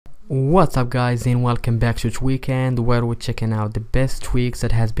What's up guys, and welcome back to Tweakend, where we're checking out the best tweaks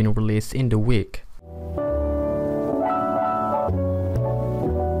that has been released in the week.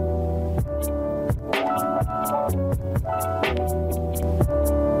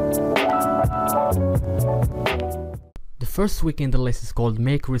 The first tweak in the list is called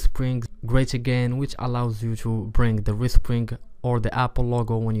Makery Spring Great Again, which allows you to bring the wrist spring or the Apple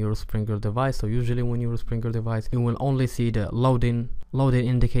logo when you spring your device. So usually when you spring your device, you will only see the loading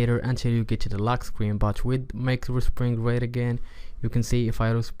indicator until you get to the lock screen. But with Makery Spring Great Again, you can see if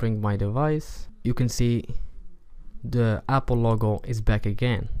I spring my device, you can see the Apple logo is back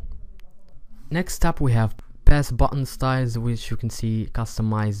again. Next up we have pass button styles, which you can see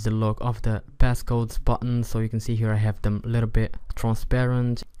customize the look of the passcodes button. So you can see here I have them a little bit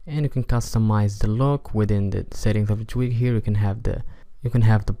transparent, and you can customize the look within the settings of the tweak. Here you can have the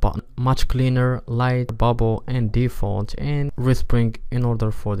button much cleaner, light, bubble, and default, and respring in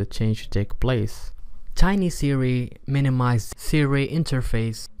order for the change to take place. Tiny Siri minimized Siri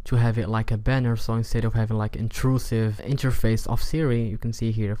interface to have it like a banner. So instead of having like intrusive interface of Siri, you can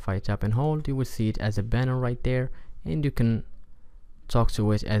see here if I tap and hold, you will see it as a banner right there, and you can talk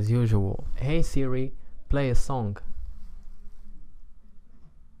to it as usual. Hey Siri, play a song.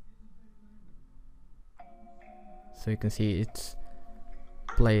 So you can see it's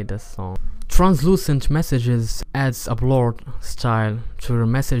play the song. Translucent messages adds a blurred style to your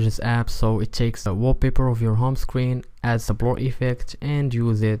messages app, so it takes the wallpaper of your home screen, adds a blur effect, and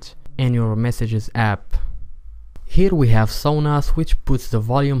use it in your messages app. Here we have Sona, which puts the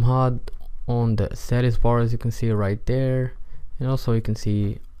volume HUD on the status bar, as you can see right there, and also you can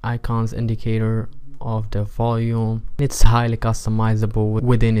see icons indicator of the volume. It's highly customizable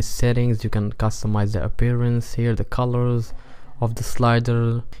within its settings. You can customize the appearance here, the colors of the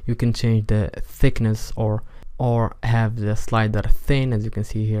slider. You can change the thickness or have the slider thin. As you can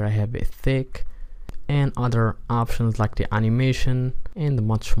see here I have it thick, and other options like the animation and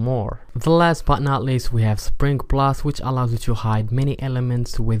much more. The last but not least we have Spring Plus, which allows you to hide many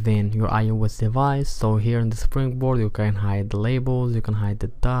elements within your iOS device. So here in the springboard you can hide the labels, you can hide the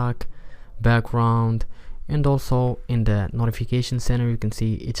dock, background, and also in the notification center you can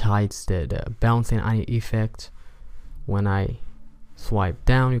see it hides the bouncing effect. When I swipe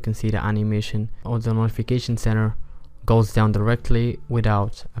down, you can see the animation of the notification center goes down directly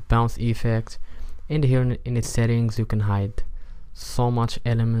without a bounce effect. And here in its settings you can hide so much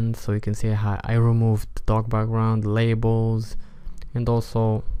elements. So you can see I removed the dark background, labels, and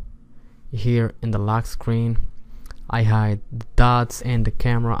also here in the lock screen I hide the dots and the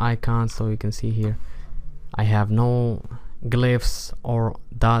camera icons. So you can see here I have no glyphs or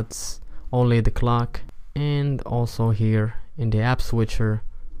dots, only the clock. And also here in the app switcher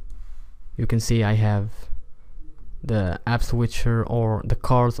you can see I have the app switcher, or the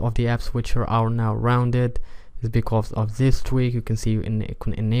cards of the app switcher are now rounded. It's because of this tweak. You can see you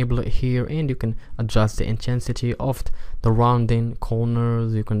can enable it here, and you can adjust the intensity of the rounding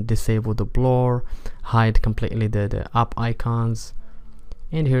corners. You can disable the blur, hide completely the app icons.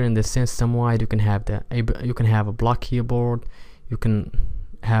 And here in the system wide you can have a block keyboard. You can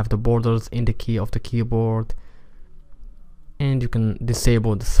have the borders in the key of the keyboard, and you can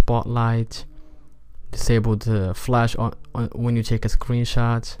disable the spotlight, disable the flash when you take a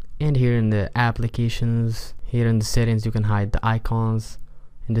screenshot. And here in the applications, here in the settings you can hide the icons.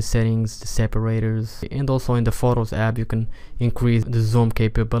 In the settings, the separators, and also in the Photos app you can increase the zoom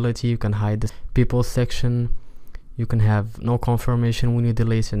capability. You can hide the people section. You can have no confirmation when you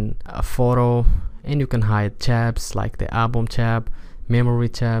delete a photo, and you can hide tabs like the album tab, memory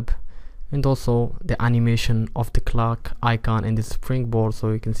tab, and also the animation of the clock icon in the springboard.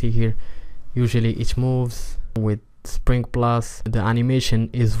 So you can see here usually it moves. With Spring Plus the animation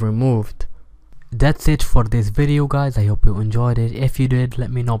is removed. That's it for this video guys. I hope you enjoyed it. If you did,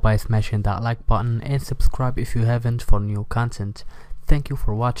 let me know by smashing that like button, and subscribe if you haven't for new content. Thank you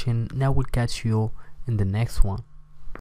for watching. Now we'll catch you in the next one.